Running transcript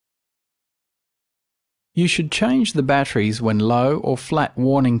You should change the batteries when low or flat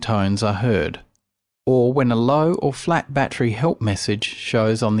warning tones are heard, or when a low or flat battery help message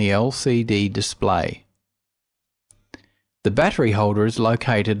shows on the LCD display. The battery holder is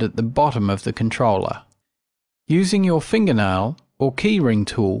located at the bottom of the controller. Using your fingernail or keyring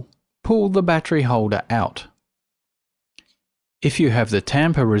tool, pull the battery holder out. If you have the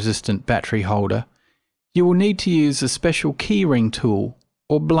tamper-resistant battery holder, you will need to use a special keyring tool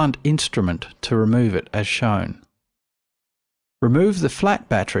or blunt instrument to remove it as shown. Remove the flat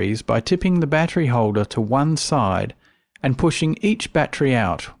batteries by tipping the battery holder to one side and pushing each battery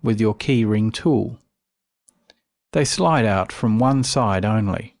out with your keyring tool. They slide out from one side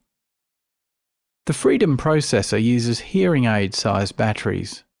only. The Freedom processor uses hearing aid size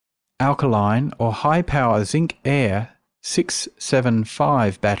batteries. Alkaline or high-power zinc air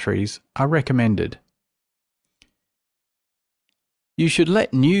 675 batteries are recommended. You should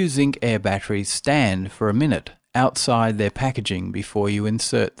let new zinc air batteries stand for a minute outside their packaging before you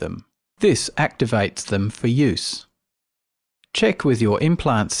insert them. This activates them for use. Check with your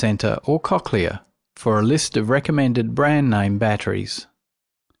implant center or Cochlear for a list of recommended brand name batteries.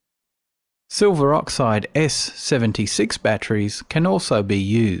 Silver oxide S76 batteries can also be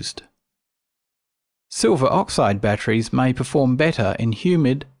used. Silver oxide batteries may perform better in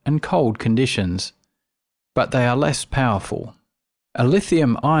humid and cold conditions, but they are less powerful. A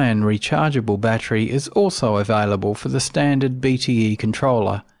lithium-ion rechargeable battery is also available for the standard BTE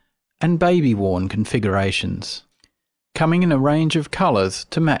controller and baby-worn configurations, coming in a range of colours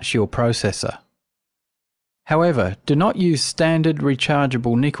to match your processor. However, do not use standard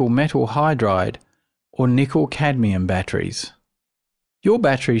rechargeable nickel metal hydride or nickel cadmium batteries. Your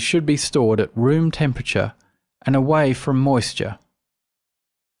batteries should be stored at room temperature and away from moisture.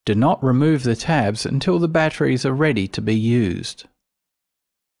 Do not remove the tabs until the batteries are ready to be used.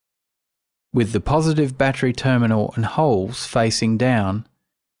 With the positive battery terminal and holes facing down,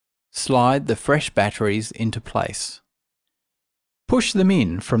 slide the fresh batteries into place. Push them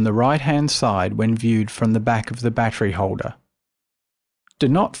in from the right-hand side when viewed from the back of the battery holder. Do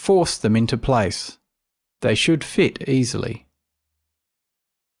not force them into place. They should fit easily.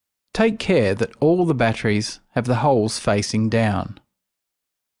 Take care that all the batteries have the holes facing down.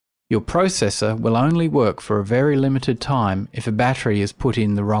 Your processor will only work for a very limited time if a battery is put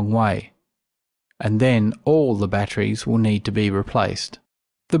in the wrong way, and then all the batteries will need to be replaced.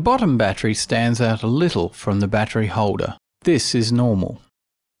 The bottom battery stands out a little from the battery holder. This is normal.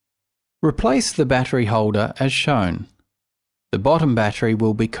 Replace the battery holder as shown. The bottom battery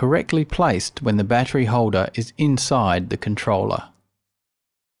will be correctly placed when the battery holder is inside the controller.